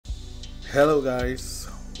Hello guys,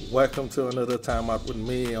 welcome to another time out with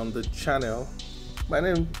me on the channel. My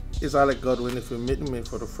name is Alec Godwin if you're meeting me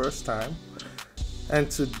for the first time, and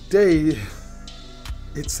today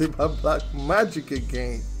it's about black magic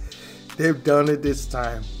again. They've done it this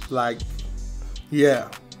time. Yeah,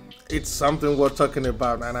 it's something we're talking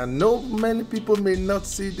about, and I know many people may not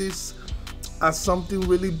see this as something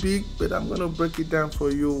really big, but I'm gonna break it down for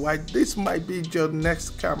you why this might be your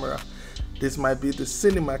next camera. This might be the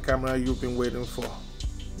cinema camera you've been waiting for.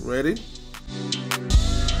 Ready?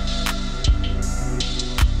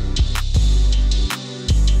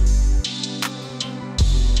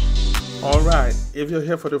 Alright, if you're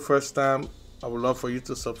here for the first time, I would love for you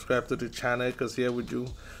to subscribe to the channel, because here we do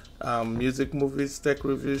music, movies, tech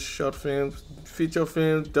reviews, short films, feature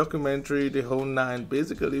films, documentary, the whole nine.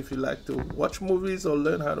 Basically, if you like to watch movies or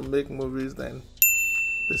learn how to make movies, then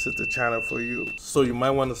this is the channel for you. So you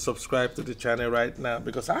might want to subscribe to the channel right now,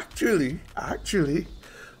 because actually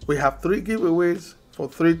we have 3 giveaways for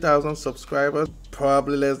 3,000 subscribers,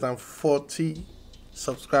 probably less than 40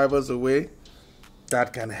 subscribers away.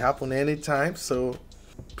 That can happen anytime, so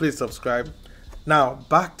please subscribe. Now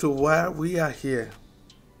back to why we are here.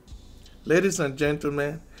 Ladies and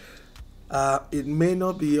gentlemen, it may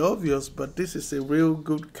not be obvious, but this is a real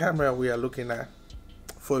good camera we are looking at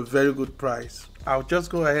for a very good price. I'll just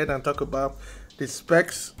go ahead and talk about the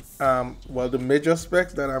specs, the major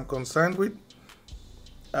specs that I'm concerned with,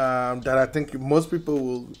 that I think most people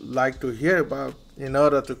will like to hear about in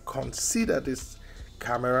order to consider this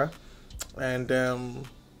camera, and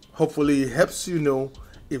hopefully it helps you know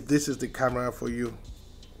if this is the camera for you.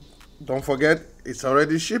 Don't forget, it's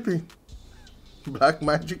already shipping.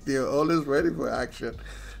 Blackmagic, they're always ready for action,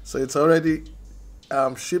 so it's already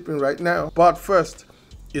shipping right now. But first,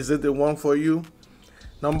 is it the one for you?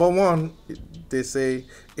 Number one, they say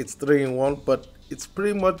it's 3-in-1, but it's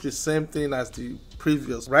pretty much the same thing as the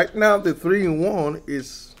previous. Right now, the 3-in-1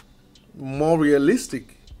 is more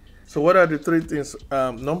realistic. So what are the 3 things?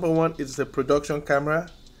 Number one, it's a production camera.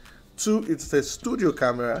 2, it's a studio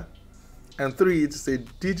camera. And 3, it's a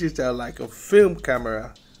digital, like a film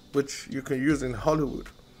camera, which you can use in Hollywood.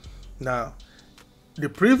 Now, the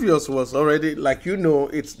previous was already,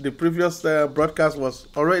 it's the previous broadcast was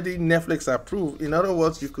already Netflix approved. In other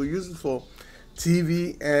words, you could use it for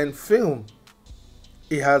TV and film.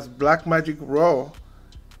 It has Blackmagic RAW.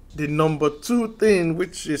 The number 2 thing,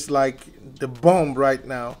 which is like the bomb right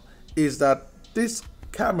now, is that this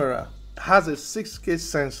camera has a 6K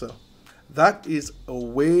sensor. That is a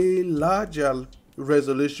way larger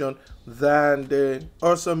resolution than the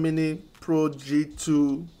Ursa Mini Pro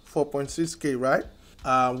G2 4.6K, right?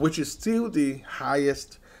 Which is still the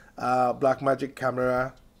highest Blackmagic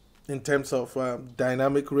camera in terms of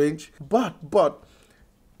dynamic range. But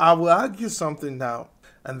I will argue something now,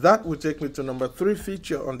 and that will take me to number 3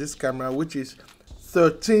 feature on this camera, which is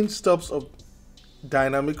 13 stops of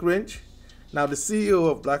dynamic range. Now the CEO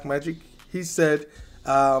of Blackmagic, he said,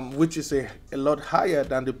 which is a lot higher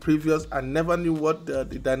than the previous. I never knew what the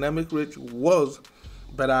dynamic range was,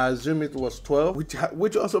 but I assume it was 12,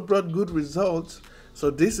 which also brought good results. So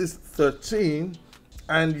this is 13,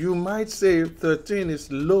 and you might say 13 is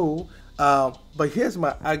low, but here's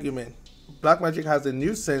my argument. Blackmagic has a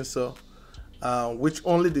new sensor, which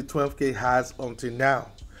only the 12K has until now.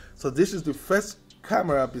 So this is the first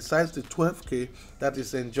camera besides the 12K that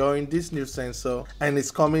is enjoying this new sensor, and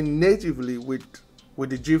it's coming natively with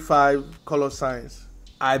the G5 color science.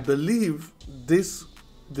 I believe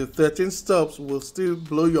the 13 stops will still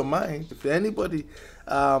blow your mind. If anybody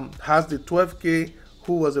has the 12K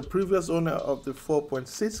who was a previous owner of the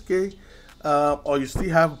 4.6K, or you still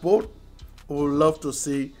have both, we would love to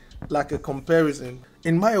see like a comparison.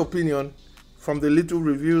 In my opinion, from the little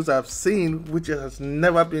reviews I've seen, which has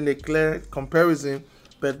never been a clear comparison,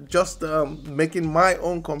 but just making my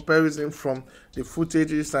own comparison from the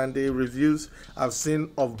footages and the reviews I've seen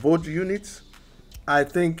of both units, I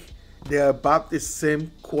think they're about the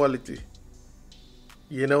same quality,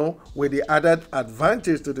 you know, with the added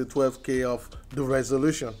advantage to the 12K of the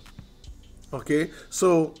resolution. Okay,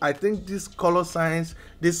 so I think this color science,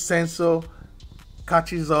 this sensor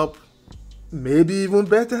catches up, maybe even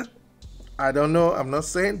better. I don't know, I'm not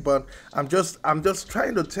saying, but I'm just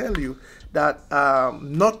trying to tell you that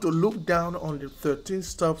not to look down on the 13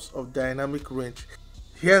 stops of dynamic range.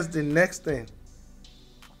 Here's the next thing.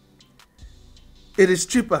 It is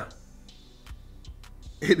cheaper.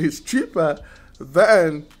 It is cheaper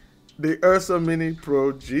than the Ursa Mini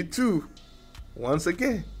Pro G2, once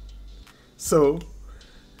again. So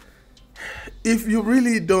if you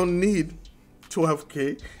really don't need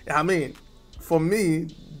 12K, I mean, for me,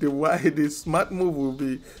 the smart move will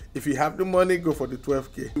be, if you have the money, go for the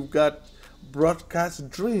 12K. You've got broadcast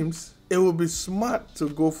dreams, it will be smart to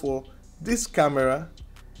go for this camera,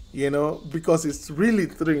 you know, because it's really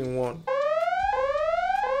 3-in-1.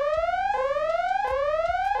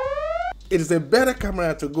 It is a better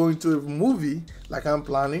camera to go into a movie like I'm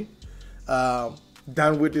planning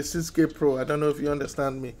than with the 6K Pro. I don't know if you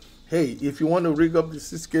understand me. Hey, if you want to rig up the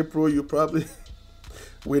 6K Pro, you probably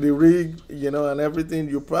with the rig, you know, and everything,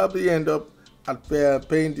 you probably end up at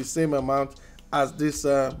paying the same amount as this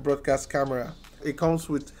broadcast camera. It comes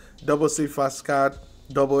with double CFast card,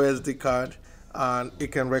 double SD card, and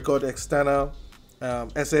it can record external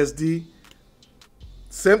SSD.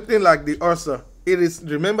 Same thing like the Ursa. It is,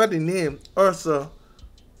 remember the name, Ursa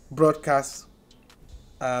Broadcast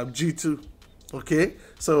G2. Okay,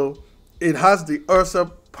 so it has the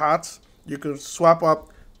Ursa parts. You can swap up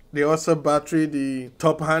the Ursa battery, the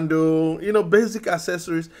top handle, you know, basic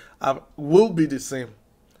accessories will be the same.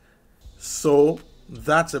 So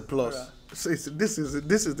that's a plus. Yeah. So this is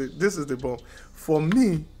the bomb for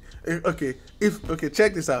me. Okay,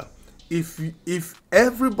 check this out. If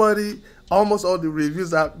everybody, almost all the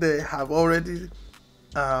reviews out there have already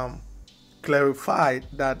clarified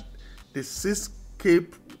that the 6K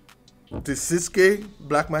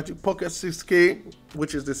Blackmagic Pocket 6K,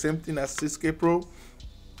 which is the same thing as 6K Pro,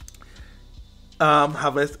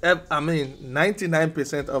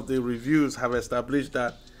 99% of the reviews have established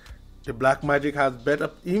that the Blackmagic has better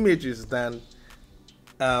images than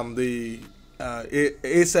the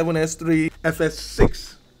A7S III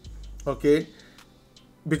FS6. Okay,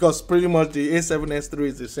 because pretty much the A7S III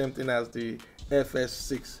is the same thing as the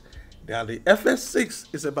FS6. Now the FS6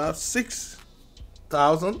 is about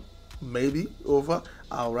 6,000, maybe over.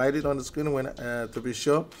 I'll write it on the screen when to be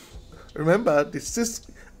sure. Remember, the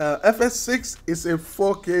FS6 is a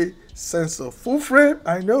 4K sensor. Full frame,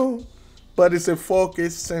 I know, but it's a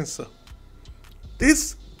 4K sensor.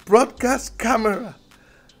 This broadcast camera,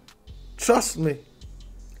 trust me,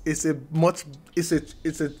 it's a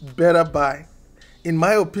better buy. In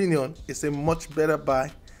my opinion, it's a much better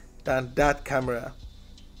buy than that camera.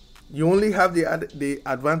 You only have the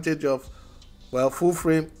advantage of, well, full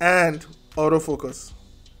frame and autofocus,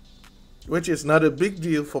 which is not a big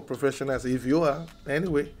deal for professionals if you are.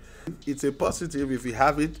 Anyway, it's a positive if you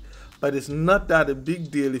have it, but it's not that a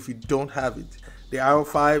big deal if you don't have it. The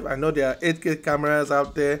R5, I know there are 8K cameras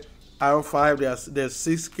out there. R5, there's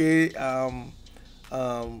 6K,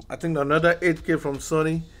 I think another 8K from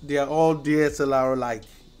Sony. They are all DSLR like,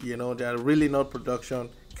 you know, they are really not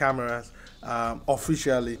production cameras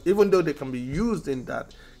officially. Even though they can be used in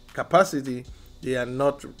that capacity, they are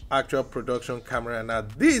not actual production camera. Now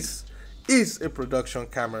this is a production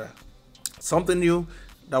camera. Something new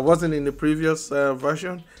that wasn't in the previous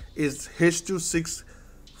version is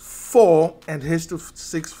H.264 and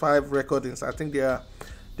H.265 recordings. I think there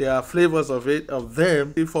are flavors of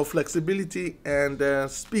them. For flexibility and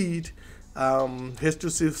speed,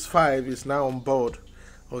 H.265 is now on board.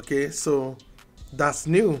 Okay, so that's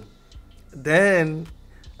new. Then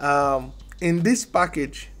in this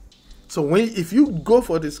package, so if you go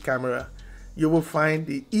for this camera, you will find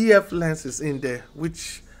the EF lenses in there,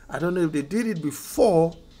 which I don't know if they did it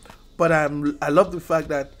before, but I love the fact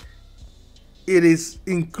that it is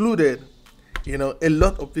included. You know, a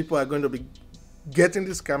lot of people are going to be getting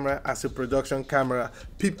this camera as a production camera.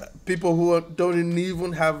 People who don't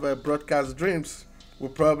even have broadcast dreams will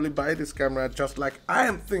probably buy this camera, just like I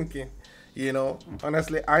am thinking. You know,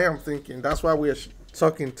 honestly, I am thinking. That's why we are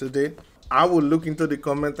talking today. I will look into the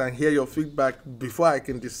comments and hear your feedback before I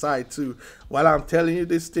can decide too. While I'm telling you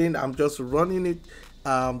this thing, I'm just running it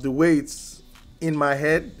the way it's in my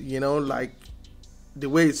head, you know, like the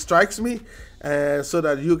way it strikes me, so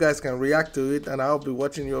that you guys can react to it, and I'll be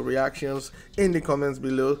watching your reactions in the comments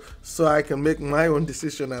below so I can make my own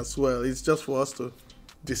decision as well. It's just for us to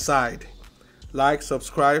decide. Like,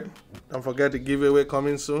 subscribe, don't forget the giveaway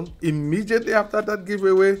coming soon. Immediately after that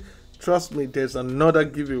giveaway, trust me, there's another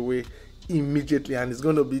giveaway immediately, and it's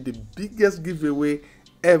going to be the biggest giveaway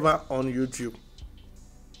ever on YouTube.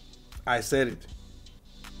 I said it.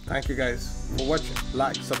 Thank you guys for watching.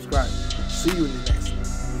 Like, subscribe. See you in the next one.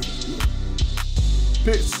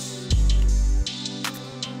 Peace.